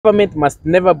Government must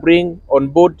never bring on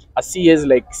board a CS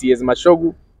like CS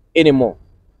Mashogu anymore.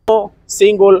 No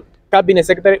single cabinet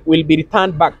secretary will be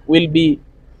returned back, will be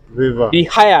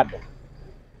hired,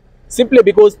 simply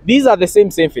because these are the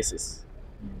same faces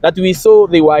that we saw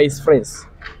they were his friends.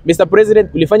 Mr.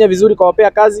 President, ulifanya vizuri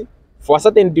kawapea kazi for a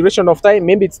certain duration of time,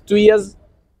 maybe it's 2 years.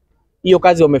 Hiyo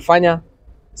kazi wamefanya.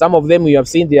 Some of them you have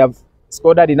seen they have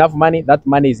scored enough money. That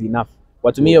money is enough.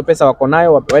 Watumie hiyo pesa wako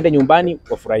nayo, waende nyumbani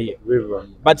wafurahie.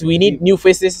 But we need new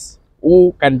faces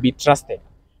who can be trusted.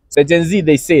 So Gen Z,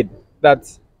 they said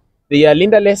that they are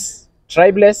leaderless,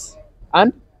 tribeless,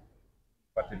 and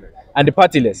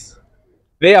partyless.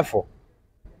 Therefore,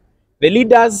 the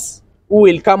leaders who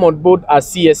will come on board as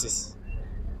CSs,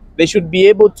 they should be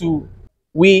able to,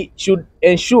 we should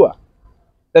ensure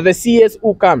that the CS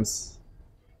who comes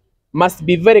must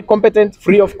be very competent,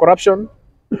 free of corruption.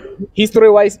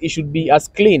 History-wise, it should be as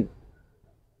clean,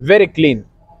 very clean,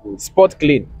 spot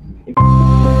clean.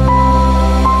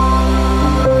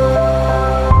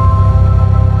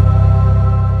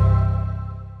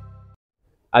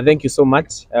 Thank you so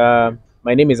much.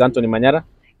 My name is Anthony Manyara,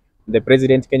 the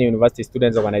President, Kenya University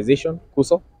Students Organization,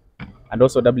 KUSO, and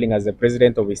also doubling as the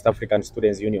President of East African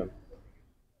Students Union.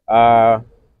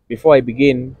 Before I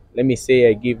begin, let me say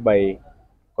I give my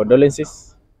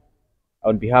condolences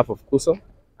on behalf of KUSO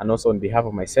and also on behalf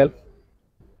of myself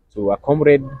to a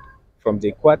comrade from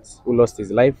JKUAT who lost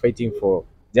his life fighting for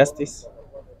justice,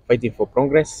 fighting for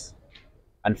progress,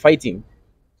 and fighting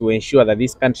to ensure that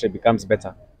this country becomes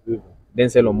better.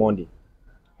 Denzel Omondi.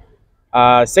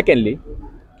 Secondly,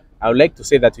 I would like to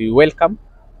say that we welcome,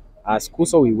 as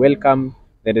KUSO, we welcome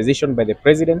the decision by the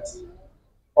President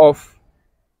of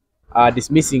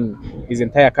dismissing his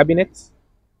entire cabinet.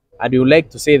 And we would like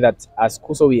to say that as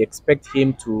KUSO, we expect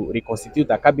him to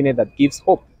reconstitute a cabinet that gives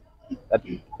hope, that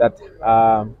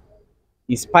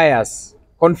inspires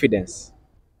confidence,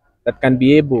 that can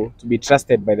be able to be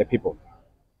trusted by the people.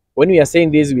 When we are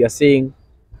saying this, we are saying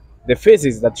the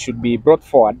faces that should be brought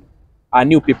forward are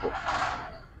new people.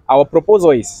 Our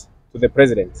proposal is to the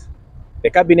President,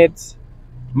 the cabinet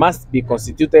must be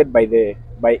constituted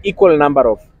by equal number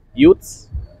of youths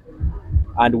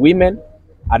and women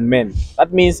and men.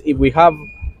 That means if we have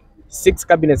 6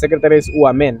 cabinet secretaries who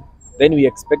are men, then we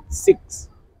expect 6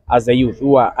 as the youth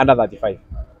who are under 35.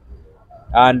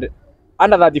 And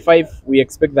under 35, we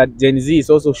expect that Gen Z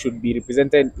also should be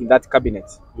represented in that cabinet,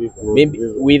 maybe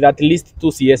with at least 2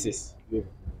 CSs.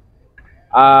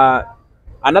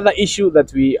 Another issue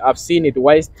that we have seen it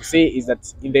wise to say is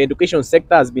that in the education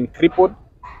sector has been crippled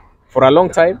for a long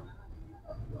time,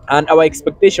 and our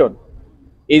expectation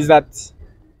is that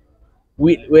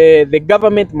the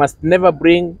government must never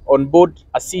bring on board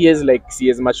a CS like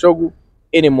CS Mashogu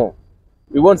anymore.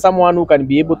 We want someone who can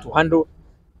be able to handle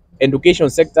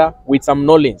education sector with some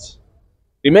knowledge.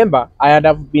 Remember, I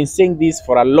have been saying this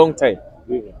for a long time,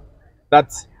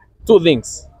 that 2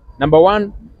 things. Number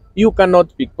 1, you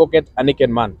cannot pickpocket a naked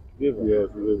man.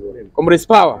 Comrades,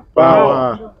 power.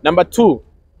 Number 2,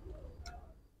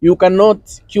 you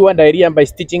cannot cure diarrhea by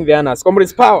stitching the anus.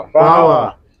 Comrades,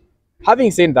 power.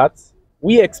 Having said that,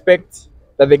 we expect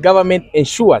that the government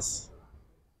ensures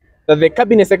that the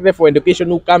cabinet secretary for education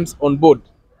who comes on board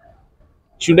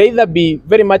should either be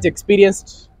very much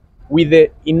experienced with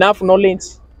enough knowledge,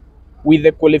 with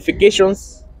the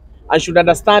qualifications, and should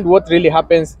understand what really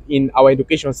happens in our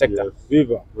education sector. We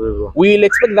will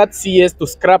expect that CS to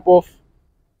scrap off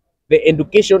the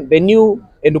new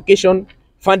education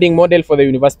funding model for the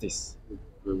universities.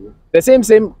 The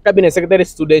same cabinet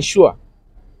secretaries should ensure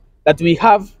that we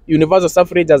have universal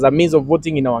suffrage as a means of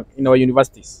voting in our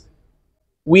universities.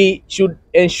 We should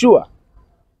ensure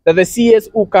that the CS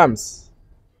who comes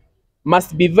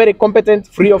must be very competent,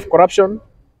 free of corruption.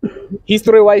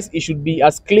 History-wise, it should be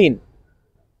as clean,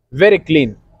 very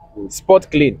clean, spot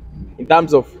clean in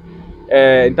terms of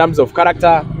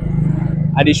character,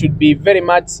 and it should be very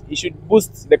much. It should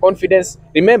boost the confidence.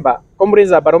 Remember,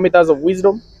 comrades are barometers of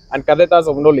wisdom and cadeters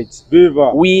of knowledge.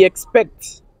 We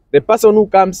expect the person who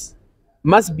comes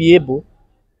must be able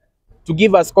to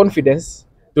give us confidence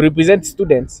to represent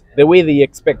students the way they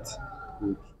expect.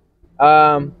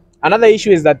 Another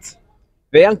issue is that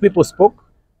the young people spoke,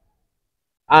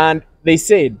 and they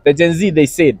said, the Gen Z, they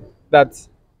said that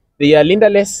they are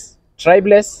leaderless,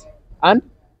 tribeless, and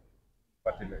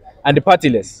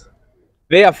partyless.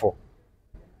 Therefore,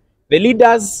 the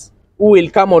leaders who will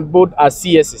come on board as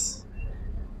CSs,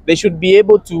 they should be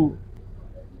able to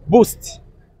boost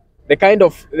the kind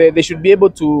of, they should be able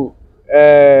to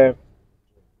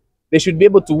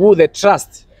woo the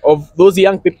trust of those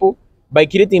young people by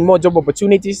creating more job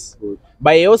opportunities,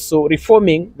 by also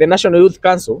reforming the National Youth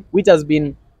Council, which has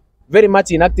been very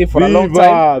much inactive for a long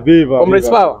time. Comrades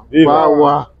Power.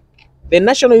 Power. The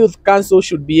National Youth Council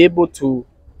should be able to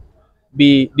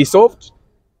be dissolved.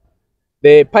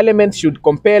 The parliament should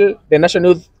compel the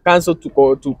National Youth Council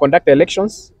to conduct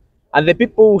elections, and the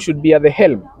people who should be at the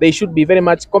helm, they should be very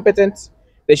much competent.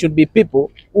 They should be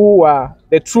people who are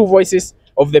the true voices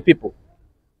of the people,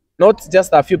 not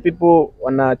just a few people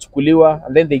wanachukuliwa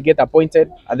and then they get appointed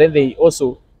and then they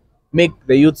also make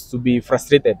the youths to be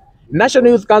frustrated.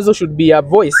 National Youth Council should be a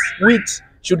voice which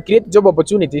should create job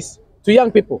opportunities to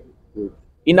young people.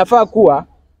 Inafaa kuwa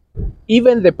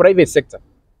even the private sector,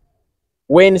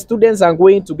 when students are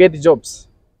going to get jobs,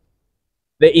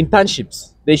 the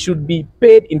internships, they should be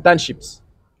paid internships.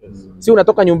 Si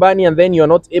unatoka nyumbani and then you are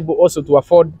not able also to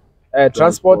afford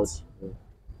transport,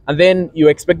 and then you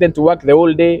expect them to work the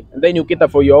whole day, and then you cater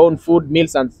for your own food,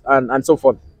 meals, and so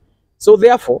forth. So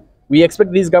therefore, we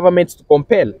expect these governments to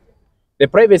compel the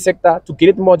private sector to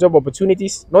create more job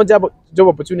opportunities, not job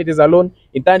opportunities alone,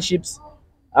 internships,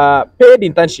 paid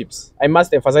internships. I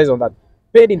must emphasize on that.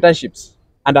 Paid internships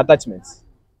and attachments.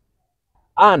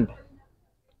 And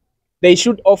they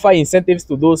should offer incentives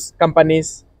to those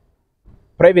companies,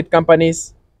 private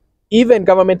companies, even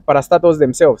government parastatals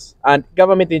themselves and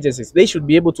government agencies. They should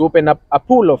be able to open up a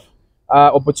pool of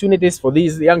opportunities for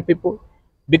these young people,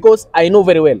 because I know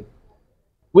very well,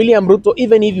 William Ruto,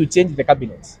 even if you change the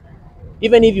cabinet,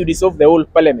 even if you dissolve the whole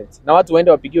parliament, na watu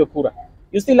waende wapigiwe kura,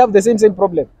 you still have the same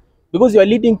problem, because you are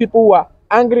leading people who are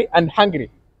angry and hungry.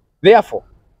 Therefore,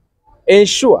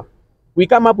 ensure we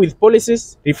come up with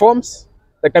policies, reforms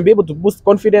that can be able to boost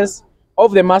confidence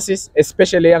of the masses,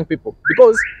 especially young people.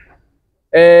 Because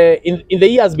in the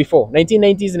years before,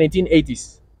 1990s,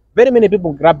 1980s, very many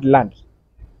people grabbed land.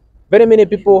 Very many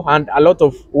people had a lot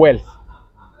of wealth.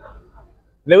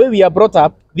 The way we are brought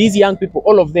up, these young people,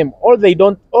 all of them, all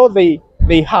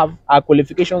they have are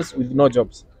qualifications with no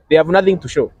jobs. They have nothing to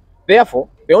show. Therefore,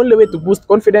 the only way to boost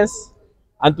confidence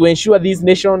and to ensure this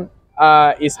nation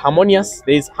is harmonious,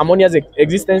 there is harmonious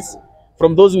existence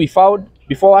from those we found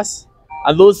before us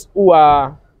and those who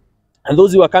are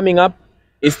coming up,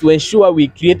 is to ensure we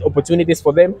create opportunities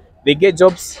for them. They get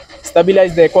jobs,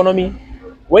 stabilize the economy.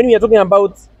 When we are talking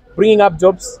about bringing up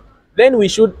jobs, then we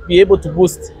should be able to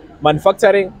boost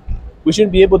manufacturing. We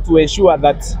should be able to ensure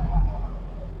that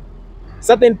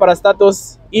certain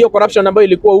parastatos, hiyo corruption ambayo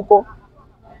ilikuwa huko,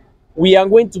 we are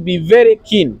going to be very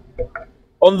keen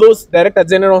on those director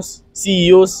generals,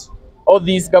 CEOs, all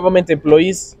these government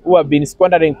employees who have been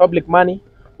squandering public money,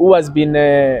 who has been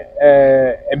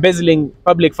embezzling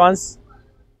public funds.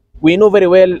 We know very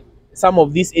well some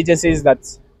of these agencies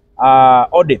that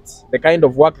audit the kind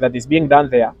of work that is being done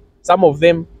there. Some of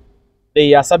them,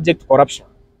 they are subject to corruption.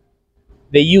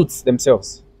 The youths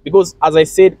themselves. Because as I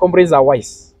said, comrades are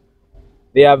wise.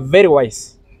 They are very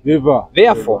wise.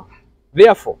 Therefore,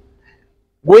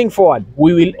 going forward,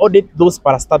 we will audit those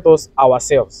parastatals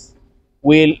ourselves.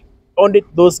 We'll audit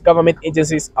those government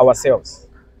agencies ourselves.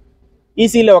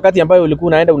 Hii ile wakati ambayo ulikuwa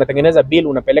unaenda unatengeneza bill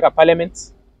unapeleka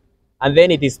parliament, and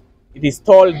then it is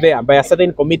told there by a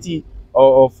certain committee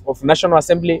of National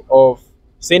Assembly, of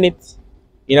Senate,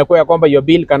 inakuwa ya kwamba your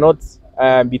bill cannot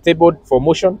be tabled for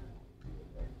motion.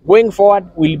 Going forward,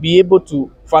 we'll be able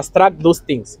to fast track those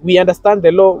things. We understand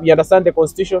the law, we understand the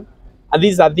constitution, and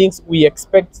these are things we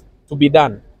expect to be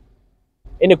done.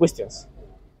 Any questions?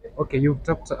 Okay, you've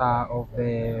talked of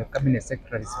the cabinet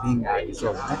secretaries being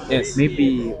dissolved. Yes.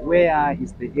 Maybe where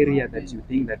is the area that you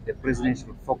think that the president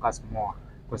should focus more,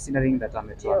 considering that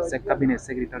cabinet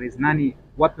secretaries, nani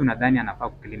wapi unadhani anafaa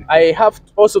kukilimia? I have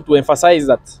also to emphasize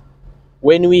that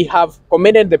when we have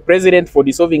commended the president for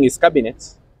dissolving his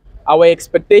cabinet, our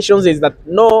expectations is that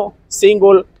no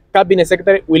single cabinet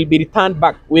secretary will be returned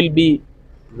back, will be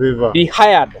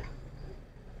rehired,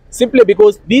 simply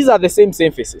because these are the same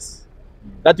faces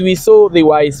that we saw they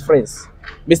were his friends.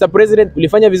 Mr. President,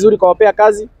 ulifanya vizuri kwa wapea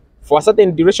kazi for a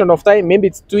certain duration of time, maybe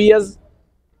it's 2 years.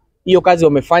 Hiyo kazi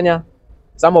wamefanya.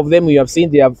 Some of them you have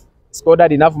seen, they have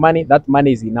scored enough money. That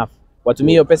money is enough.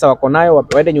 Watumie hiyo pesa wako nayo,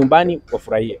 waende nyumbani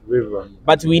wafurahie.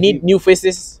 But we need new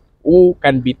faces who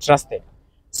can be trusted.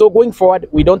 So going forward,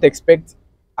 we don't expect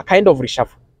a kind of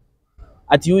reshuffle.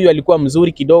 Ati huyu alikuwa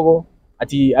mzuri kidogo,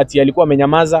 ati alikuwa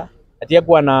amenyamaza, ati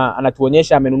yakuwa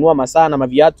anatuonyesha amenunua masaa na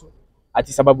maviatu,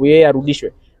 ati sababu yeye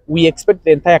arudishwe. We expect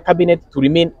the entire cabinet to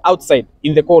remain outside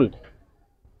in the cold,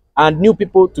 and new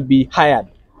people to be hired,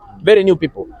 very new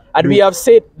people. And we have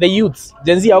said the youths,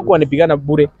 Gen Z hawakuwa wanapigana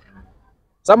bure.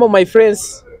 Some of my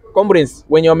friends, comrades,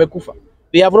 wenye wamekufa,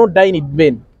 they have not died in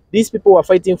vain. These people were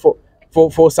fighting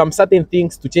for some certain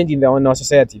things to change in our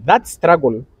society. That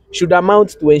struggle should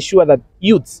amount to ensure that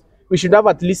youths, we should have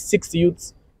at least 6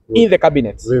 youths in the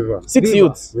cabinet. 6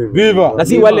 youths. Viva.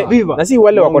 Na si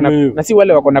wale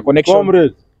wako na connection.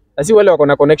 Comrade. Na si wale wako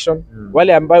na connection.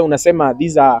 Wale ambao unasema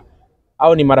these are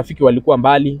au ni marafiki walikuwa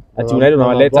mbali ati unaenda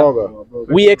unawaleta.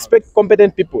 We expect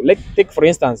competent people. Let's take for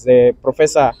instance the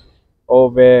professor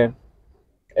of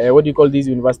what do you call this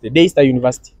university? Daystar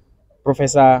University.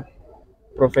 Professor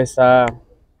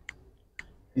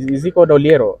is he called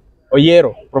Oyero?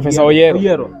 Professor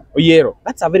Oyero.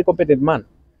 That's a very competent man.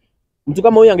 Mtu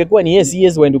kama huyo angekuwa ni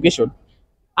CS wa education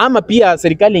ama pia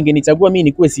serikali ingenichagua mimi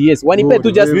nikuwe CS. Wanipe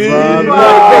tu just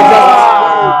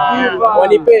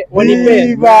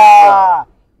wanipe.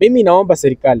 Mimi naomba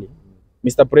serikali,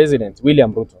 Mr. President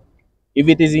William Ruto, if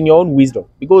it is in your own wisdom,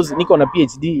 because niko na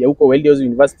PhD ya huko Wells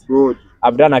University.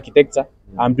 I've done architecture,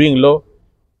 I'm doing law.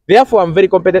 Therefore I'm very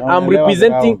competent.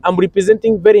 I'm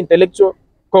representing very intellectual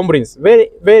comrades,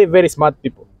 very smart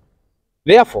people.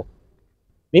 Therefore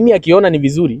mimi akiona ni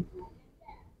vizuri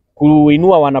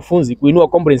kuinua wanafunzi, kuinua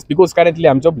comrades, because currently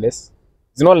I'm jobless.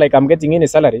 It's not like I'm getting any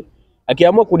salary.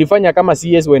 Akiamua kudifanya kama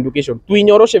CS wa education,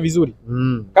 tuinyoroshe vizuri.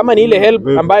 Kama ni ile help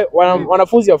ambayo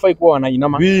wanafunzi hawafai kuwa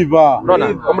wanainama.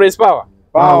 Unaona? Comrades power.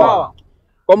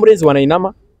 Comrades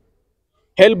wanainama.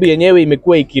 Help yenyewe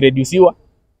imekuwa ikireduciwa.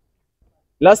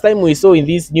 Last time we saw in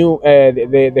this new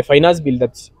the finance bill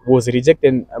that was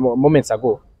rejected moments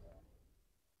ago,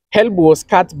 help was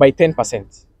cut by 10%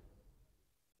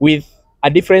 with a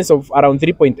difference of around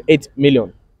 3.8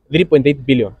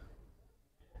 billion.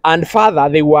 And further,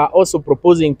 they were also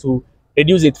proposing to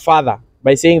reduce it further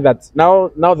by saying that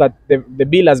now that the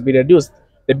bill has been reduced,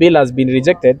 the bill has been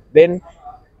rejected, then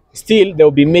still there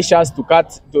will be measures to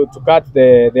cut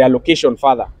the allocation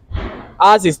further.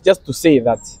 Ours is just to say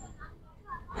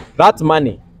that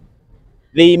money,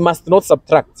 they must not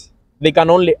subtract, they can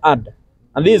only add.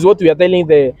 And this is what we are telling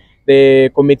the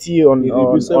committee on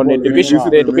education,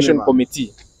 the education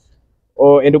committee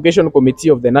or education committee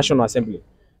of the National Assembly.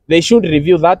 They should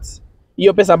review that.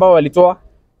 Hiyo pesa ambao walitoa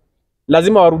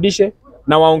lazima warudishe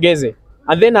na waongeze.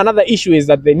 And then another issue is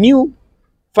that the new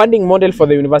funding model for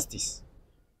the universities,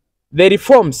 the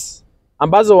reforms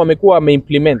ambazo wamekuwa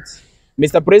wameimplement,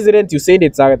 Mr. President, you said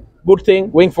it's a good thing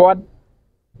going forward,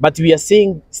 but we are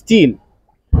seeing still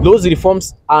those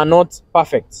reforms are not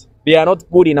perfect. They are not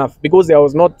good enough because there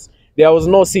was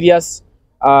no serious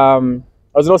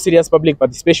public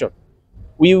participation.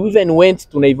 We even went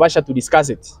to Naivasha to discuss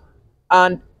it,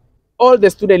 and all the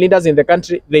student leaders in the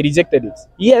country, they rejected it.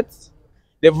 Yet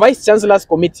the vice chancellor's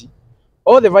committee,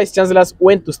 all the vice chancellors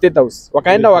went to State House,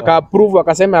 wakaenda waka approve,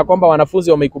 wakasema ya kwamba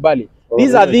wanafunzi wameikubali.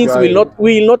 These are things we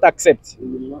will not accept.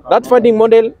 That funding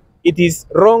model, it is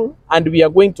wrong and we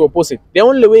are going to oppose it. The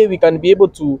only way we can be able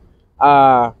to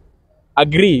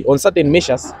agree on certain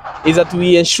measures is that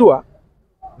we ensure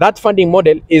that funding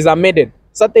model is amended.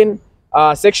 Certain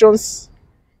sections,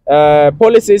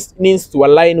 policies needs to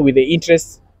align with the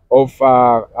interests of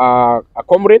a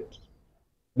comrade,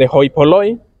 the hoi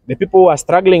polloi, the people who are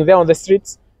struggling there on the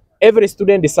streets. Every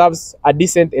student deserves a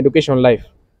decent education life.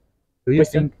 Do you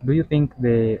think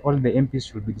all the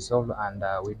MPs should be dissolved and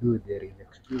we do the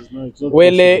re-election?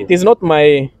 Well, it is not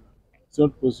my. It's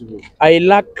not possible. I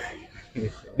lack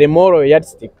the moral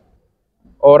yardstick,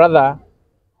 or rather,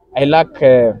 I lack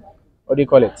what do you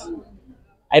call it?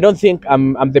 I don't think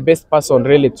I'm the best person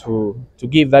really to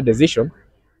give that decision.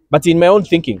 But in my own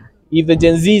thinking, if the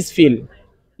Gen Zs feel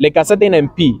like a certain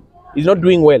MP is not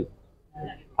doing well,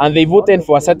 and they voted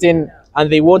for a certain and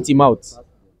they want him out,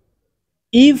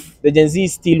 if the Gen Z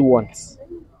still wants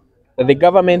the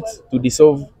government to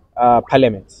dissolve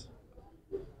parliament,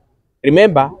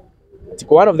 remember,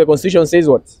 Article 1 of the Constitution says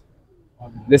what?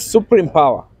 The supreme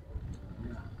power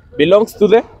belongs to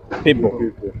the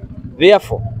people.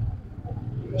 Therefore,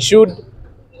 should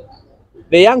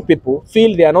the young people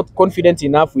feel they are not confident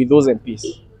enough with those MPs,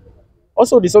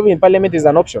 also dissolving parliament is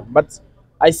an option. But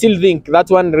I still think that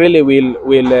one really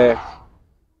will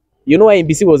you know,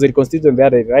 IBC was reconstituted the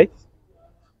other day, right?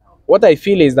 What I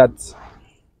feel is that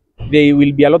there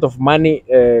will be a lot of money,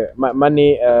 there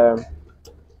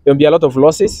will be a lot of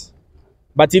losses.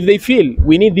 But if they feel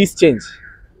we need this change,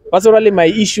 personally my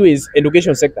issue is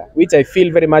education sector, which I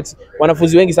feel very much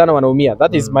wanafunzi wengi sana wanaumia.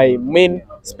 That is my main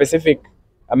specific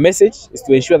message, is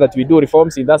to ensure that we do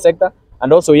reforms in that sector,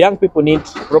 and also young people need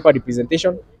proper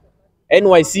representation.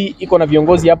 NYC iko na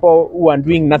viongozi hapo who are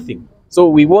doing nothing, so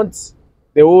we want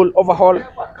the whole overhaul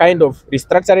kind of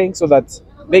restructuring so that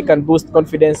they can boost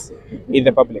confidence in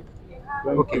the public.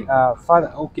 Okay,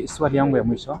 father, okay, swali yangu ya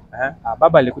mwisho.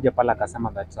 Baba alikuja pala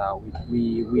akasema that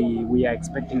we are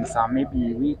expecting some,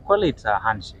 maybe we call it a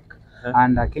handshake.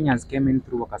 And Kenyans came in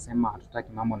through wakasema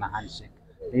hatutaki mambo na handshake.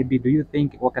 maybe do you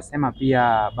think wakasema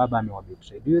pia baba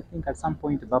amewabetray? Do you think at some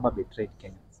point baba betrayed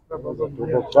Kenyans?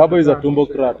 Baba is a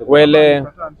tumbocrat. Well,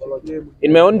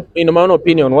 in my own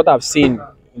opinion, what I've seen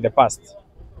in the past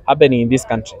happening in this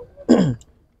country,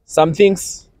 some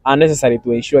things are necessary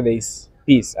to ensure there is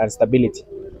peace and stability,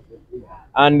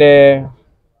 and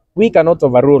we cannot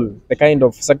overrule the kind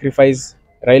of sacrifice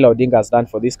Raila Odinga has done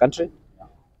for this country.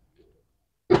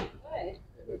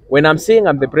 When I'm saying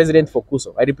I'm the president for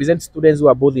KUSO, I represent students who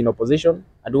are both in opposition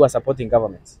and who are supporting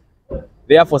governments.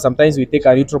 Therefore, sometimes we take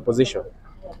a neutral position.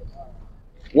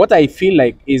 What I feel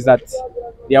like is that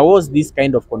there was this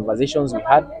kind of conversations we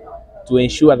had to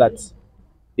ensure that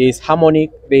there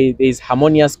is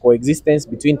harmonious coexistence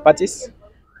between parties,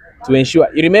 to ensure,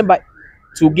 you remember,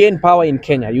 to gain power in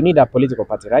Kenya, you need a political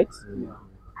party, right?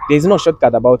 There's no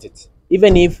shortcut about it.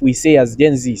 Even if we say as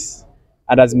Gen Zs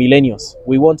and as millennials,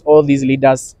 we want all these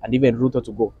leaders and even Ruto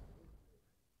to go.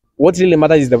 What really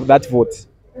matters is that vote.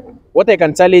 What I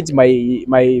can challenge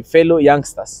my fellow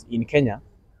youngsters in Kenya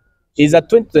is that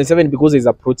 2027, because it's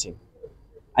approaching,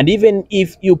 and even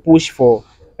if you push for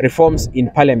reforms in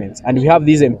parliament and we have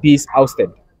these MPs ousted,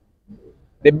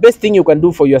 the best thing you can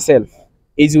do for yourself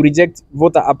is you reject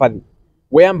voter apathy,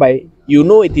 whereby you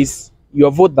know it is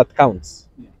your vote that counts.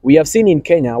 We have seen in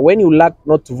Kenya, when you lack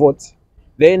not to vote,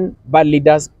 then bad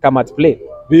leaders come at play.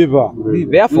 Viva.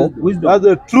 Therefore, That's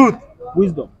the truth.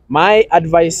 Wisdom. my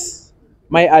advice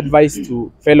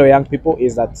to fellow young people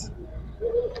is that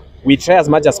we try as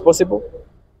much as possible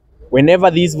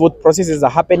whenever these vote processes are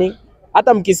happening.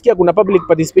 Hata mkisikia kuna public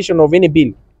participation of any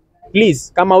bill,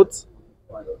 please come out,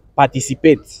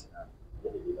 participate.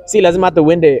 Si lazima hata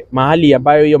uende mahali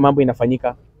ambayo hiyo mambo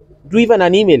inafanyika. Do even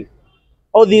an email.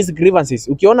 All these grievances,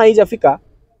 ukiona haijafika,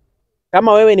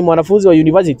 kama wewe ni mwanafunzi wa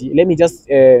university, let me just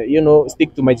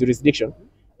stick to my jurisdiction.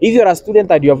 If you're a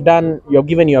student and you have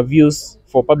given your views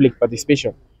for public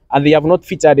participation and they have not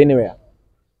featured anywhere,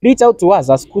 reach out to us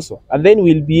as KUSO, and then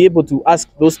we'll be able to ask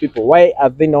those people why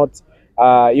have they not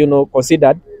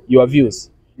considered your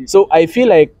views. So I feel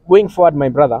like going forward, my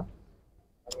brother,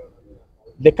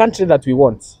 the country that we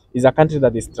want is a country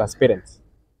that is transparent,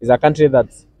 is a country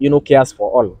that cares for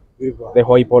all, the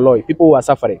hoi polloi, people who are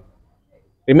suffering.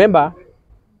 Remember,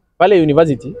 pale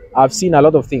university, I've seen a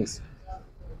lot of things.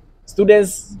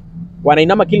 Students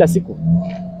wanainama kila siku.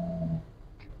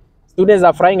 Students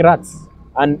are frying rats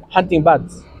and hunting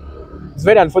birds. It's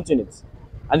very unfortunate.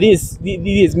 And this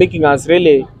is making us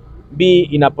really be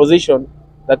in a position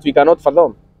that we cannot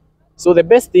fathom. So the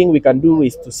best thing we can do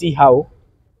is to see how,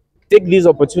 take this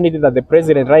opportunity that the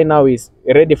president right now is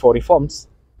ready for reforms.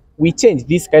 We change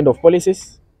these kind of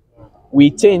policies.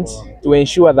 We change to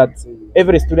ensure that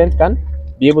every student can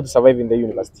be able to survive in the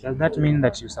university. Does that mean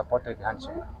that you supported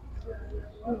handshake?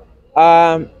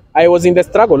 I was in the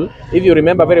struggle, if you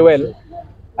remember very well.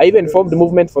 I even formed the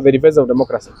movement for the defense of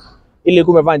democracy. Ili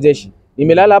kumevaa jeshi.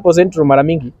 Nimelala hapo Central mara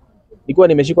mingi. Nilikuwa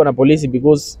nimeshikwa na polisi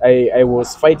because I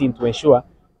was fighting to ensure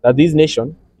that this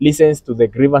nation listens to the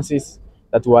grievances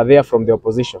that were there from the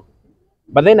opposition.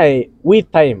 But then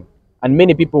with time, and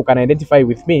many people can identify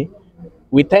with me,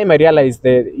 with time I realized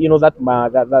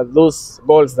that those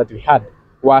goals that we had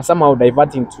were somehow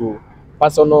diverting to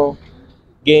personal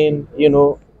gain,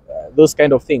 those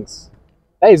kind of things.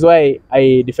 That is why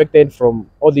I defected from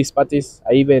all these parties.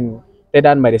 I even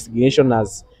tendered my resignation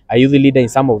as a youth leader in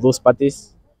some of those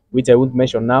parties, which I won't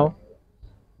mention now.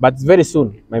 But very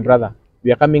soon, my brother,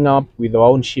 we are coming up with our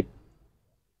own ship,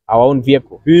 our own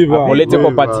vehicle, Viva. a political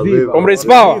Viva. party. Viva. Comrades,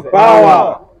 power!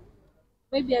 Power.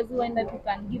 Maybe as you end up, you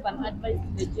can give an advice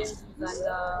to the Gen Zs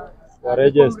and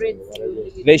Courageous.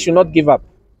 comrades. They should not give up.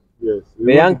 Yes.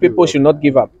 The young people should not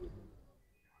give up.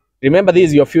 Remember, this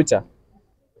is your future.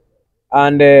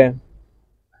 And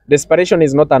desperation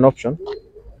is not an option.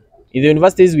 In the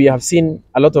universities, we have seen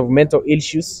a lot of mental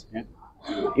issues. Yeah.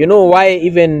 You know why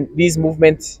even this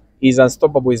movement is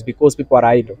unstoppable is because people are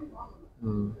idle.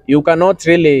 You cannot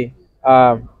really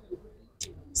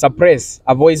suppress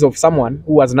a voice of someone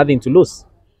who has nothing to lose.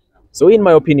 So in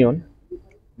my opinion,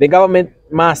 the government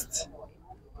must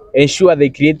ensure they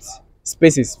create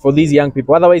spaces for these young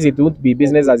people. Otherwise, it won't be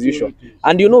business as usual.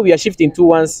 And we are shifting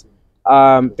towards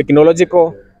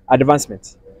technological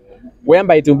advancement,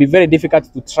 whereby it will be very difficult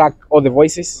to track all the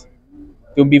voices.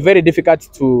 It will be very difficult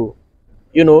to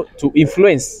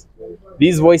influence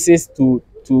these voices to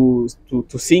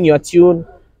sing your tune.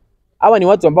 Hawa ni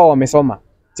watu ambao wamesoma,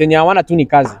 chenye hawana tu ni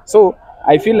kazi. So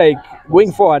I feel like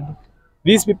going forward,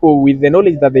 these people with the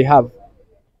knowledge that they have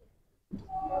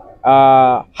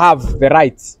the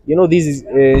right. This is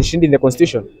enshrined in the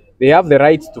constitution. They have the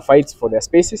right to fight for their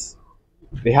spaces.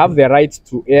 They have the right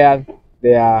to air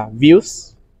their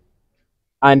views.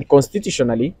 and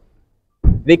constitutionally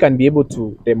they can be able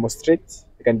to demonstrate,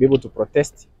 they can be able to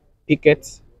protest,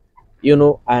 picket,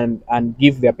 and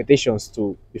give their petitions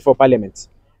to before parliament.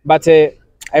 But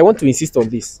I want to insist on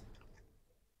this.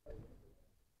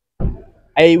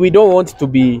 We don't want to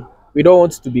be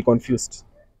confused.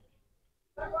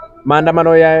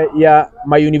 Maandamano ya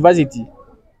ma university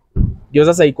ndio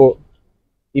sasa iko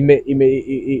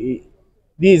this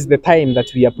is the time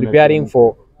that we are preparing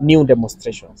for new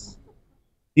demonstrations.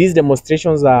 These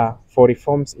demonstrations are for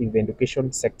reforms in the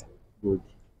education sector. Good.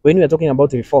 When we are talking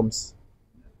about reforms,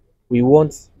 we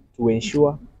want to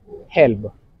ensure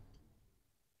help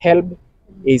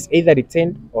is either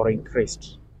retained or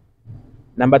increased.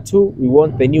 Number two, we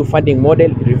want the new funding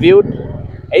model reviewed,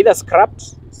 either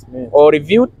scrapped or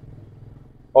reviewed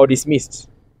or dismissed.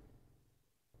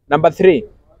 Number three,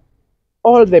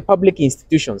 all the public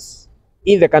institutions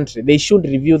in the country, they should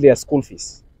review their school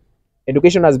fees.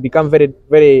 Education has become very,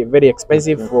 very, very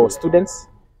expensive for students,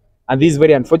 and this is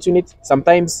very unfortunate.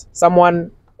 Sometimes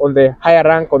someone on the higher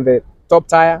rank, on the top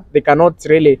tier, they cannot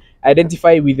really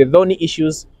identify with the thorny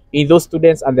issues in those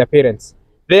students and their parents.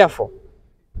 Therefore,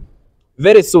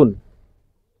 very soon,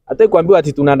 hata kuambiwa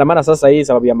ati tunaandamana sasa hii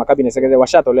sababu ya makabine secretary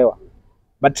washatolewa.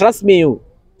 But trust me,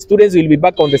 students will be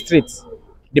back on the streets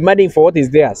demanding for what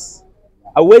is theirs.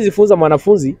 Hauwezi funza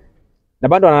mwanafunzi na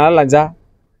bado analala njaa.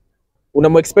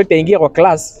 Unamu-expect aingie kwa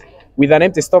class with an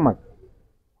empty stomach.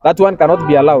 That one cannot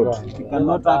be allowed. It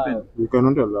cannot happen. You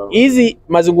cannot allow. Hizi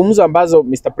mazungumzo ambazo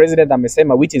Mr. President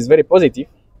amesema, which is very positive,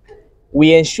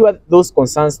 we ensure those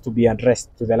concerns to be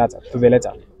addressed to the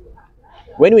letter.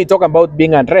 When we talk about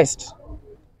being addressed,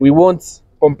 we want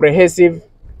comprehensive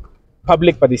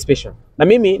public participation. Na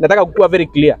mimi nataka kukuwa very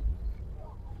clear.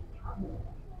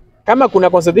 Kama kuna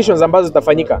consultations ambazo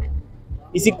zitafanyika,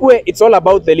 isikuwe it's all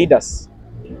about the leaders.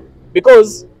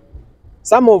 Because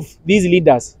some of these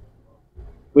leaders,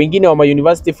 wengine wa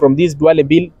university from this Duale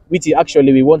bill, which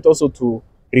actually we want also to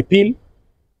repeal.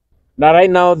 Now right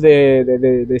now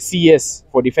the CS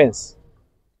for defense,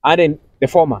 and the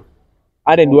former,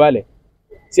 and Duale,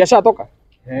 si ashatoka.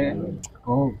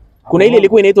 Kuna ile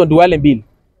ilikuwa inaitwa Duale bill,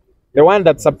 the one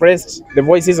that suppressed the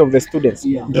voices of the students.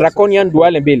 Draconian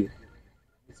Duale bill.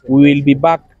 We will be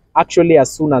back actually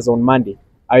as soon as on Monday.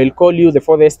 I will call you the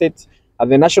fourth estate at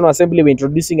the National Assembly. We're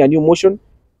introducing a new motion,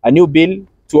 a new bill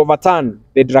to overturn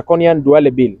the draconian Duale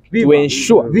bill. Viva. To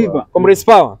ensure, Viva. Comrades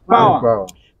power, Power.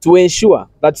 to ensure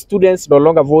that students no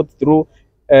longer vote through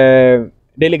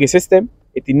delegate system.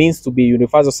 It needs to be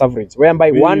universal suffrage,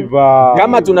 whereby one, Viva.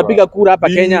 kama tunapiga kura hapa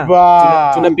Kenya,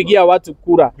 Viva. tunapigia watu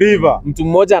kura, Viva. mtu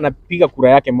mmoja anapiga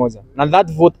kura yake moja, and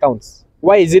that vote counts.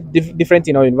 Why is it different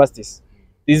in our universities?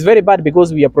 This is very bad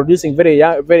because we are producing very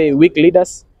young, very weak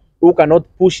leaders who cannot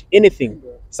push anything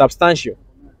substantial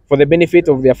for the benefit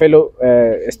of their fellow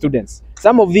students.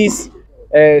 Some of these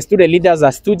student leaders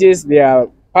are stooges, they are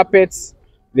puppets,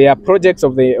 they are projects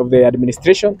of the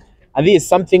administration, and this is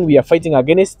something we are fighting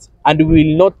against, and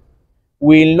we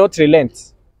will not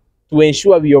relent to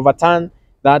ensure we overturn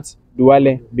that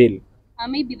Duale bill.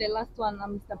 Maybe the last one,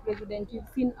 Mr. President, you've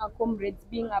seen our comrades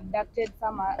being abducted,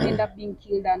 some end up being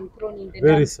killed and thrown in the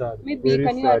Very dam. sad. Maybe Very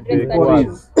can you sad. address that Very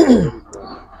issue?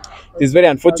 It is very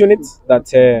unfortunate that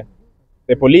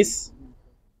the police,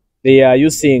 they are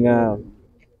using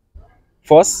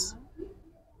force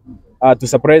to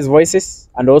suppress voices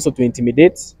and also to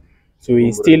intimidate, to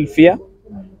instill fear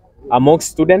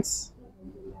amongst students.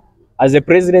 As the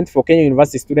president for Kenya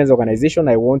University Students Organization,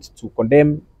 I want to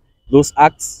condemn those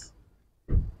acts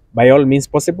by all means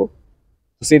possible,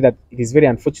 to say that it is very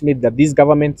unfortunate that this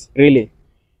government really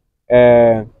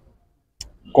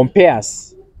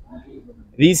compares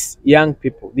these young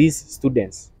people, these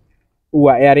students who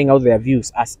are airing out their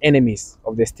views as enemies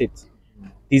of the state.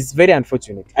 It is very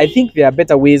unfortunate. I think there are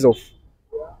better ways of,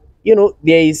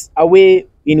 there is a way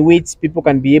in which people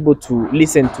can be able to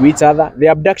listen to each other. The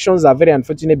abductions are very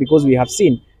unfortunate because we have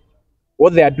seen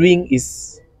what they are doing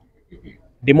is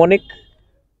demonic.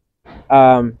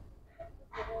 It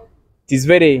is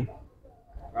very,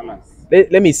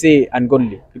 let me say,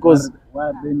 ungodly, because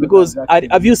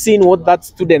have you seen what that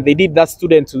student, they did that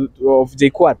student of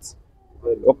JKUAT?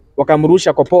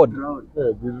 Wakamrusha kwa pod. Yeah,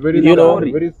 this is very You know,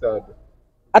 sad. Very sad.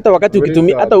 Hata wakati Very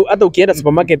ukitumia, sad. hata ukienda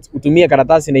supermarket utumie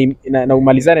karatasi na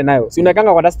umalizane nayo, si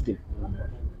unakanga kwa dustbin.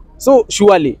 So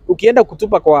surely ukienda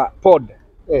kutupa kwa pod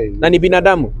Hey, na ni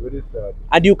binadamu, very sad.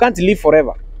 and you can't live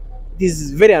forever. This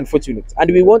is very unfortunate,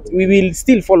 and we will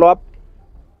still follow up.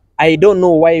 I don't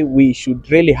know why we should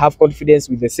really have confidence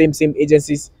with the same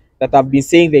agencies that have been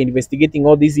saying they're investigating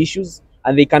all these issues,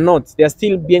 and they cannot. They are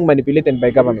still being manipulated by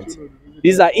government.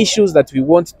 These are issues that we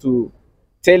want to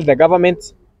tell the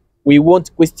government we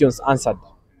want questions answered.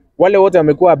 Wale wote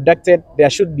wamekuwa abducted, there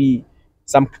should be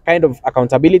some kind of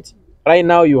accountability. Right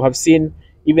now you have seen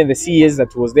even the CAs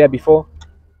that was there before,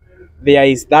 there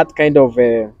is that kind of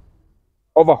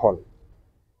overhaul.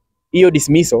 Hiyo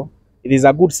dismissal, it is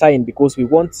a good sign because we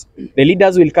want the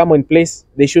leaders will come in place.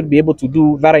 They should be able to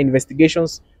do thorough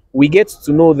investigations. We get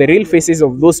to know the real faces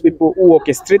of those people who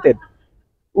orchestrated,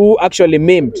 who actually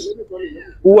maimed,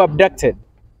 who abducted,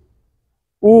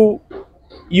 who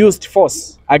used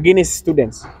force against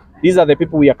students. These are the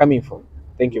people we are coming for.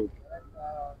 Thank you.